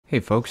Hey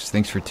folks,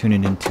 thanks for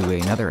tuning into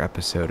another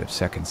episode of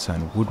Second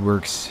Son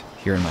Woodworks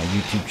here on my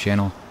YouTube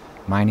channel.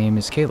 My name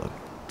is Caleb.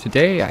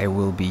 Today I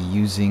will be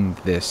using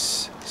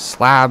this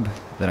slab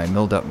that I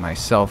milled up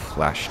myself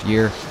last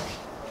year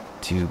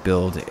to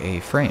build a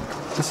frame.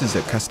 This is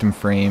a custom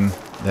frame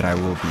that I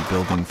will be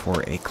building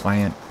for a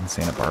client in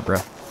Santa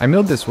Barbara. I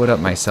milled this wood up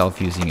myself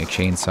using a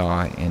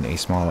chainsaw and a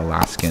small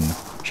Alaskan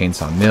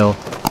chainsaw mill.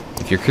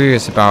 If you're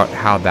curious about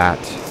how that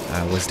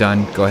was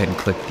done, go ahead and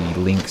click the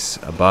links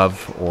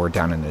above or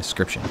down in the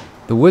description.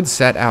 The wood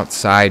sat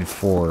outside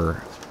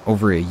for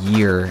over a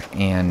year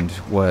and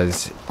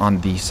was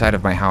on the side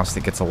of my house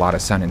that gets a lot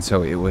of sun, and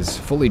so it was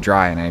fully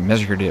dry, and I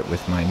measured it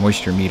with my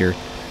moisture meter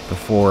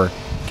before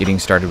getting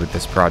started with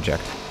this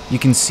project. You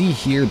can see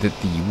here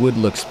that the wood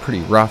looks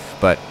pretty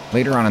rough, but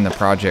later on in the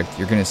project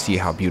you're going to see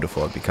how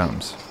beautiful it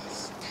becomes.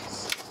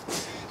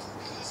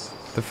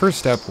 The first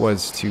step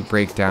was to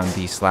break down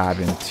the slab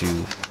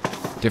into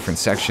different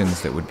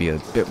sections that would be a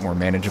bit more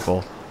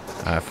manageable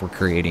for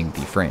creating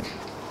the frame.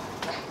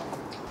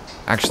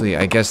 Actually,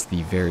 I guess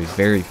the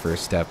very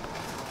first step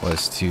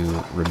was to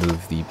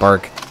remove the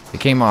bark. It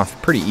came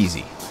off pretty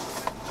easy.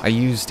 I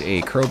used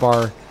a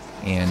crowbar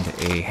and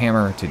a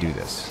hammer to do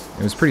this.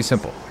 It was pretty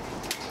simple.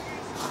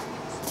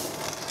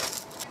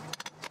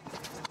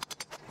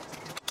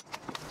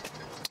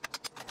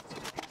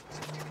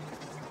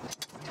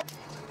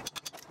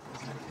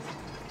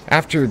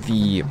 After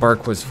the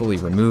bark was fully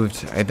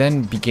removed, I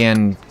then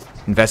began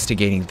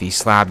investigating the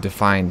slab to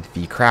find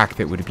the crack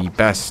that would be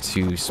best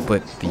to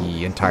split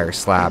the entire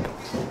slab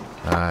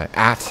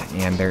at,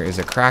 and there is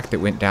a crack that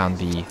went down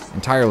the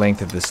entire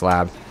length of the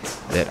slab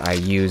that I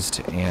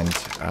used, and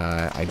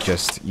I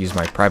just used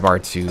my pry bar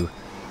to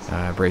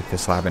break the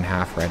slab in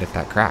half right at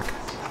that crack.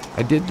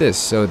 I did this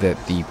so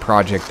that the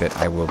project that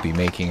I will be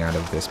making out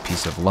of this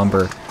piece of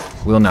lumber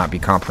will not be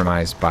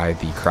compromised by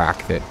the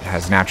crack that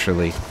has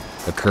naturally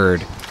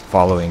occurred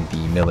following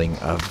the milling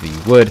of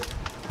the wood,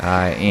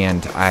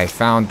 and I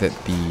found that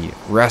the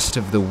rest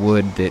of the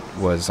wood that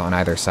was on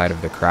either side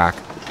of the crack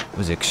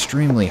was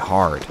extremely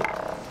hard.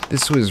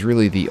 This was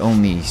really the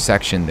only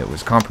section that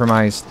was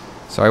compromised,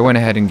 so I went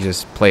ahead and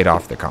just played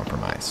off the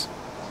compromise,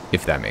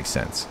 if that makes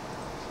sense.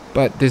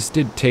 But this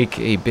did take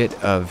a bit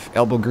of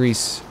elbow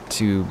grease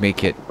to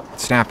make it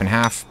snap in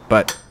half,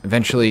 but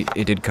eventually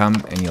it did come,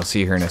 and you'll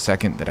see here in a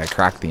second that I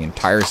cracked the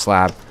entire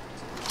slab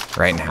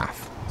right in half.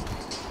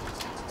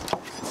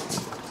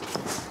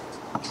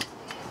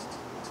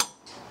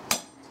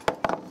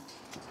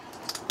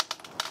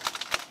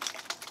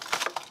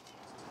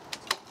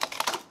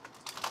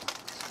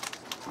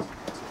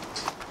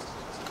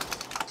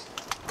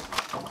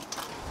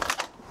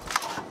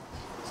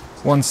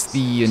 Once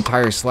the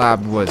entire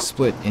slab was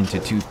split into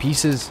two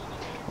pieces,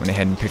 went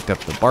ahead and picked up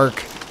the bark,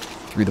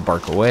 threw the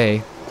bark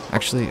away.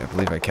 Actually, I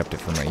believe I kept it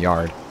from my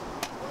yard.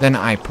 Then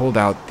I pulled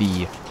out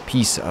the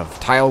piece of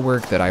tile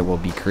work that I will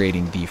be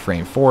creating the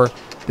frame for.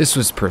 This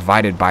was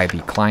provided by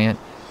the client,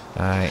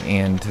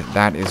 and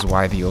that is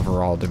why the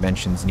overall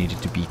dimensions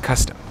needed to be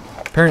custom.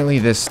 Apparently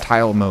this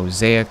tile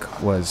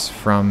mosaic was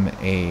from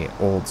an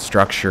old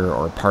structure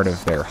or part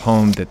of their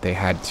home that they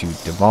had to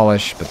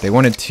demolish, but they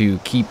wanted to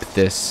keep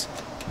this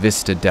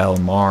Vista Del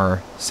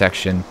Mar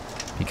section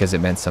because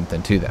it meant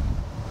something to them.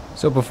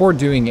 So before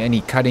doing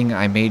any cutting,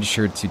 I made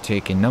sure to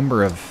take a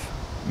number of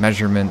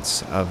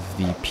measurements of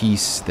the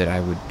piece that I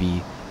would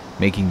be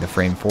making the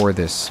frame for,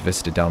 this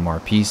Vista Del Mar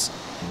piece,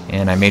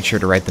 and I made sure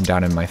to write them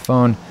down in my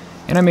phone,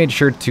 and I made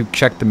sure to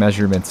check the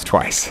measurements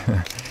twice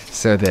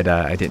so that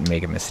I didn't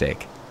make a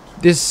mistake.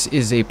 This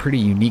is a pretty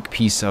unique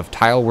piece of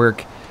tile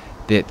work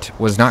that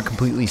was not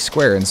completely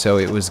square, and so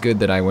it was good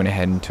that I went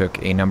ahead and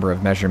took a number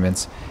of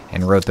measurements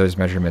and wrote those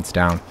measurements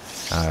down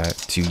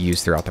to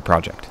use throughout the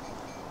project.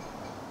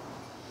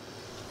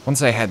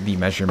 Once I had the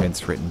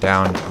measurements written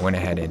down, I went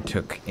ahead and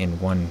took in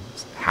one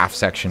half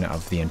section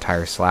of the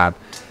entire slab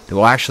that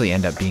will actually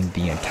end up being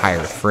the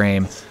entire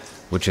frame,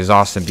 which is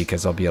awesome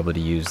because I'll be able to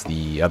use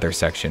the other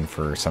section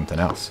for something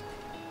else.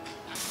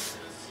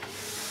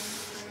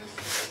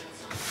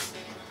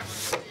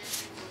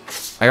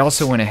 I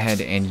also went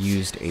ahead and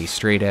used a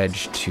straight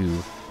edge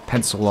to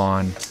pencil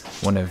on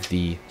one of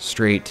the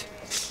straight,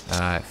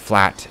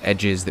 flat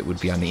edges that would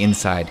be on the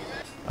inside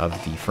of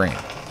the frame.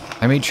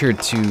 I made sure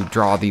to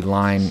draw the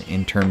line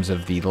in terms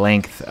of the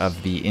length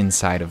of the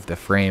inside of the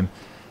frame,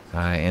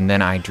 and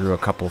then I drew a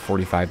couple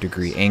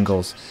 45-degree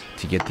angles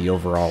to get the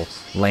overall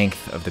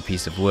length of the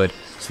piece of wood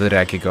so that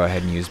I could go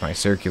ahead and use my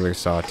circular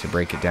saw to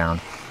break it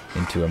down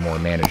into a more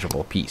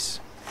manageable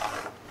piece.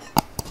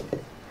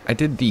 I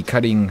did the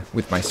cutting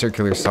with my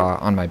circular saw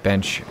on my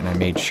bench, and I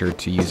made sure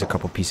to use a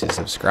couple pieces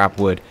of scrap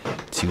wood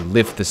to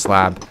lift the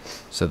slab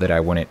so that I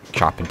wouldn't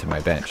chop into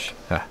my bench.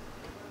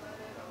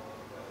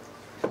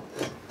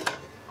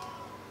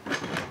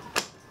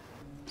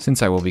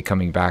 Since I will be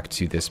coming back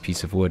to this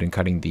piece of wood and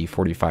cutting the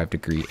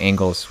 45-degree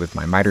angles with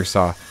my miter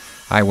saw,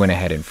 I went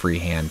ahead and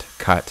freehand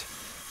cut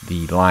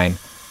the line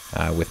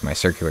with my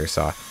circular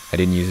saw. I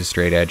didn't use a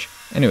straight edge,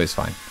 and it was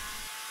fine.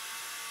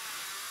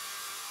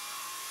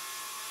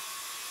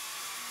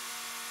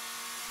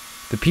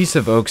 The piece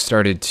of oak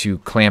started to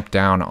clamp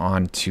down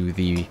onto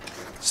the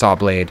saw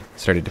blade,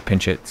 started to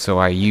pinch it, so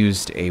I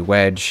used a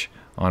wedge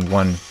on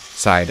one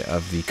side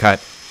of the cut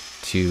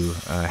to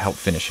help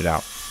finish it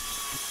out.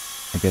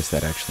 I guess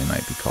that actually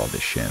might be called a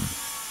shim.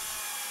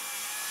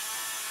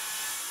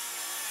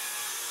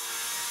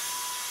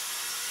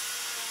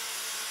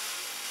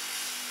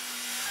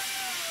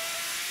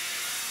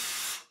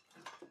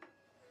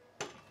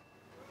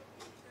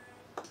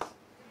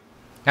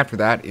 After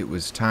that, it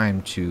was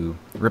time to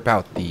rip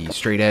out the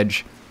straight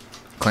edge,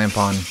 clamp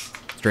on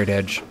straight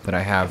edge that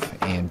I have,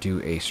 and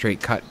do a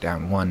straight cut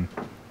down one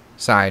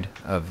side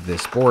of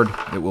this board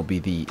that will be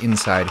the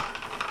inside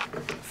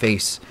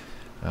face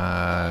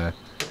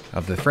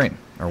of the frame,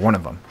 or one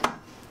of them.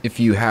 If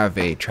you have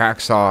a track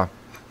saw,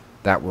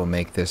 that will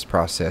make this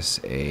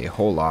process a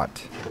whole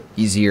lot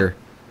easier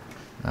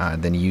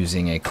than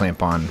using a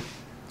clamp-on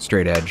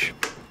straight edge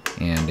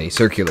and a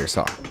circular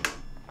saw.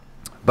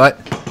 But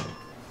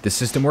this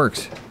system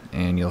works,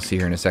 and you'll see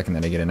here in a second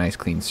that I get a nice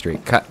clean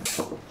straight cut.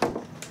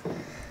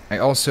 I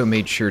also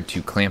made sure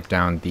to clamp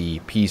down the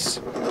piece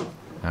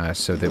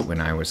so that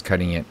when I was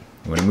cutting it,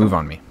 it wouldn't move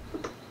on me.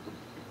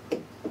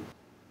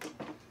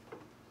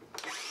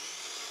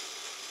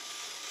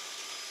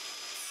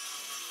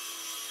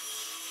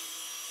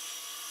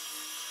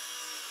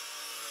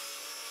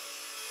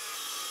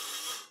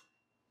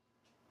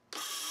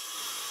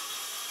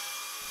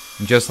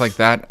 And just like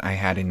that, I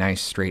had a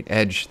nice straight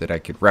edge that I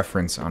could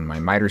reference on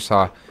my miter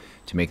saw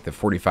to make the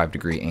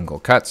 45-degree angle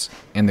cuts.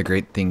 And the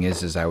great thing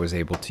is I was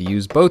able to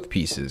use both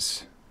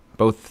pieces,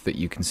 both that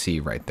you can see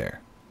right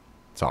there.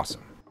 It's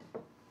awesome.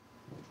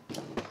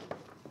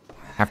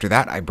 After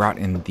that, I brought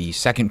in the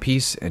second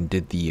piece and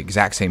did the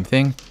exact same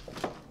thing.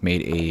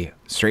 Made a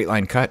straight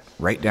line cut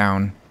right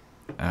down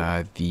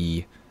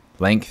the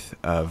length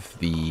of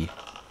the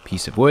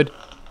piece of wood.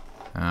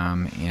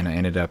 And I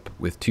ended up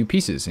with two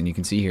pieces, and you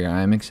can see here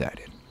I'm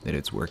excited that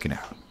it's working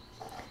out.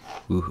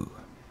 Woohoo.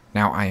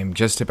 Now I am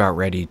just about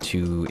ready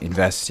to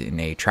invest in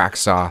a track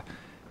saw,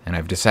 and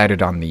I've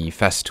decided on the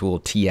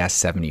Festool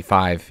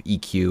TS75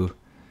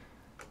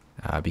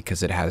 EQ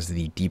because it has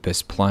the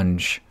deepest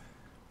plunge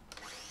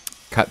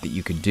cut that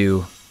you could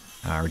do,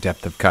 or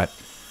depth of cut.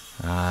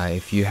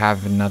 If you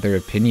have another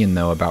opinion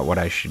though about what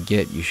I should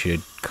get, you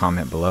should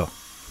comment below.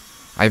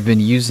 I've been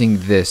using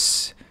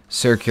this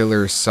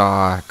circular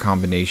saw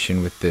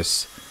combination with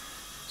this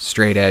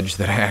straight edge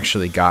that I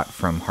actually got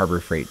from Harbor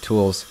Freight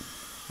Tools,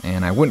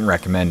 and I wouldn't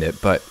recommend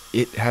it, but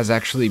it has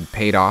actually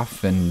paid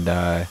off and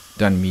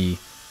done me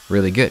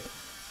really good.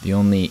 The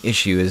only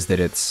issue is that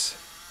it's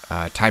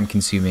time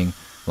consuming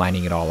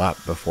lining it all up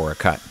before a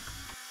cut.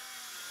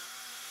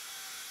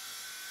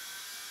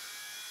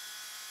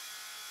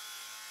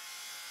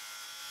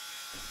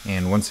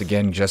 And once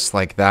again, just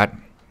like that,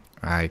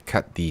 I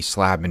cut the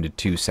slab into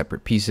two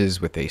separate pieces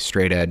with a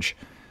straight edge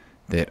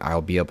that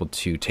I'll be able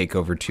to take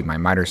over to my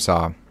miter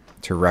saw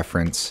to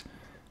reference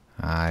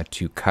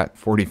to cut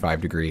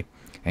 45-degree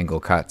angle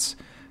cuts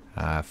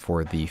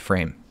for the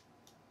frame.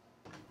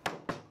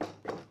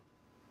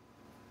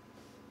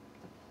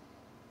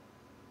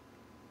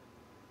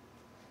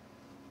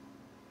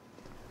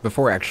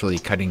 Before actually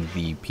cutting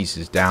the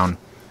pieces down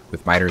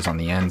with miters on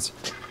the ends,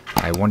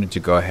 I wanted to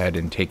go ahead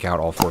and take out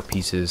all four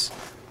pieces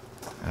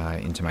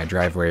into my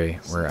driveway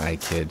where I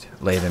could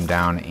lay them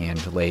down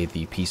and lay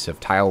the piece of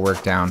tile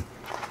work down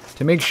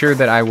to make sure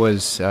that I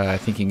was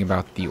thinking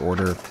about the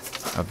order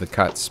of the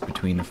cuts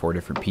between the four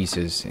different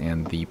pieces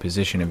and the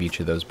position of each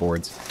of those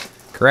boards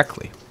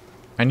correctly.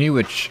 I knew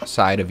which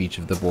side of each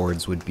of the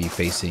boards would be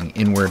facing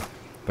inward,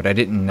 but I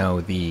didn't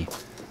know the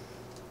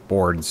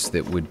boards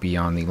that would be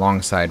on the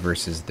long side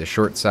versus the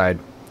short side.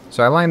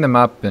 So I lined them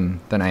up, and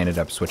then I ended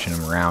up switching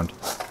them around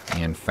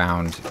and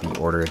found the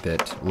order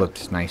that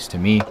looked nice to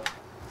me.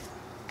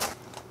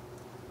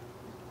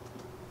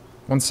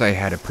 Once I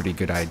had a pretty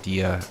good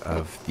idea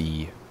of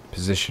the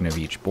position of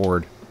each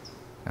board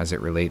as it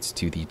relates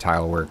to the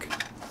tile work,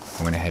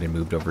 I went ahead and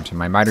moved over to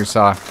my miter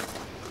saw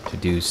to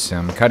do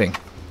some cutting.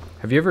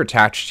 Have you ever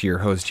attached your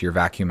hose to your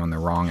vacuum on the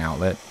wrong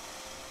outlet?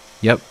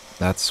 Yep,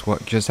 that's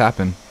what just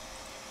happened.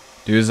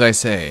 Do as I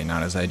say,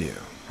 not as I do.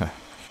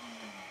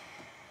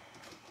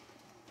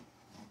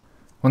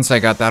 Once I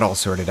got that all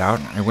sorted out,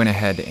 I went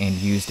ahead and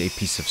used a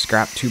piece of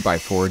scrap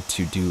 2x4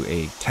 to do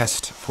a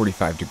test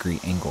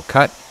 45-degree angle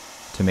cut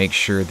to make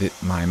sure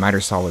that my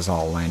miter saw was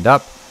all lined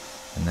up,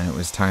 and then it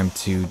was time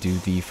to do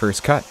the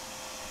first cut.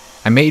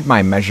 I made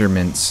my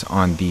measurements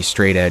on the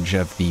straight edge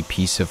of the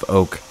piece of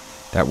oak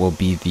that will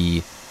be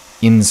the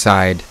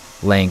inside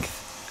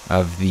length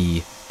of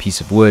the piece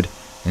of wood,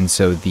 and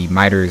so the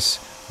miters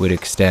would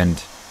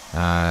extend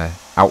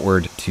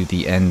outward to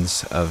the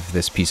ends of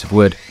this piece of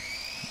wood.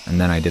 And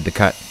then I did the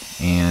cut,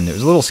 and it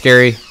was a little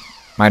scary.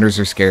 Miters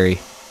are scary,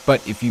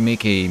 but if you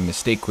make a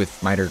mistake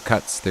with miter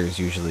cuts, there's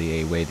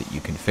usually a way that you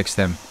can fix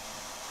them,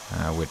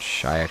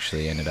 which I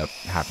actually ended up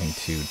having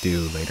to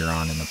do later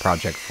on in the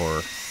project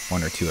for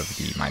one or two of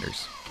the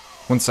miters.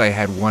 Once I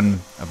had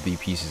one of the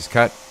pieces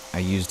cut, I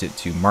used it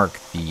to mark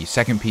the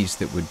second piece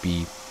that would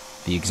be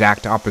the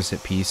exact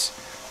opposite piece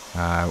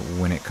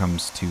when it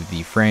comes to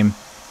the frame.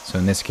 So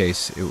in this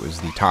case, it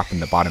was the top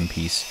and the bottom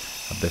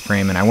piece of the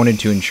frame, and I wanted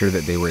to ensure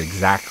that they were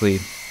exactly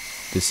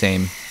the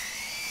same.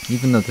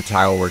 Even though the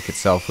tile work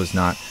itself was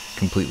not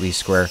completely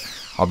square,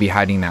 I'll be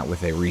hiding that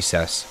with a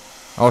recess.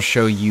 I'll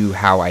show you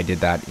how I did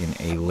that in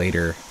a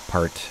later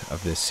part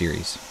of this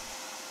series.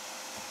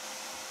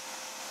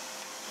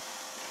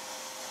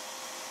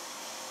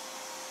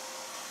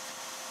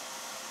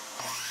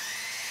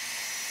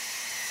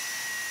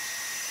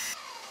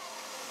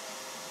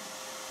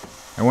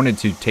 I wanted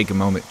to take a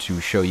moment to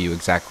show you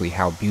exactly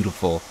how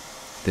beautiful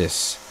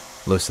this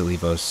Los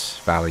Olivos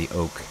Valley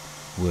oak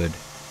wood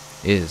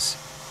is.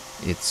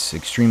 It's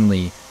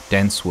extremely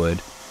dense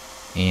wood,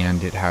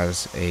 and it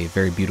has a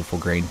very beautiful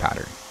grain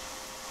pattern.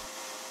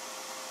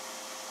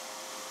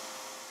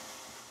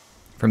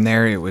 From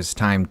there, it was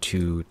time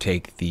to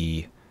take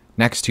the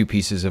next two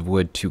pieces of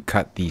wood to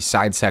cut the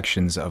side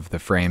sections of the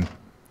frame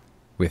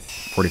with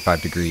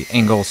 45-degree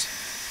angles.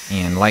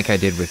 And like I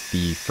did with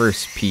the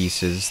first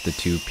pieces, the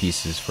two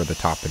pieces for the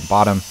top and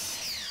bottom,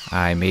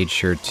 I made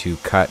sure to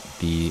cut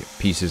the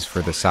pieces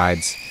for the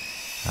sides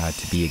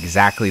to be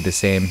exactly the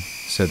same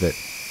so that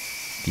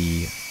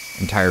the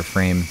entire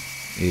frame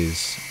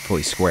is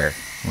fully square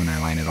when I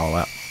line it all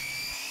up.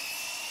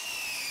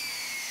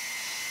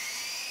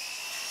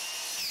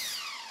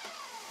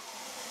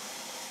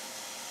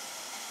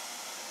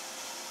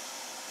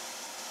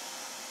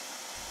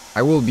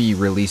 I will be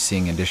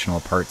releasing additional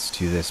parts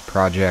to this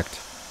project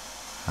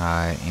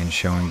and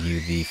showing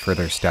you the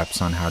further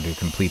steps on how to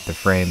complete the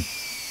frame.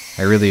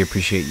 I really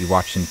appreciate you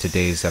watching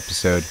today's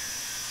episode,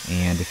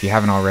 and if you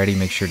haven't already,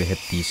 make sure to hit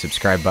the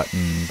subscribe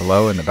button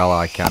below and the bell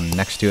icon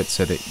next to it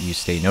so that you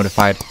stay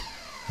notified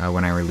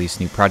when I release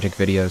new project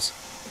videos.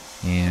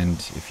 And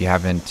if you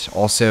haven't,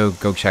 also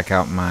go check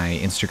out my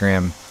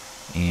Instagram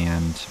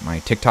and my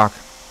TikTok.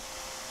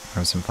 I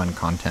have some fun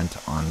content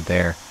on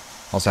there.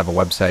 Also have a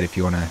website if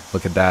you want to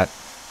look at that,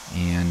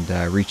 and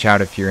reach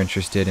out if you're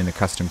interested in a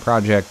custom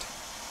project,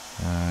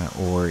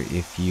 or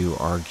if you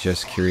are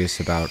just curious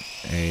about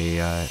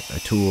a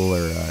tool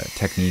or a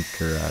technique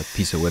or a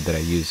piece of wood that I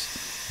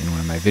use in one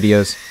of my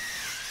videos.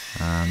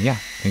 Yeah,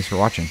 thanks for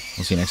watching.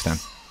 We'll see you next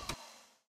time.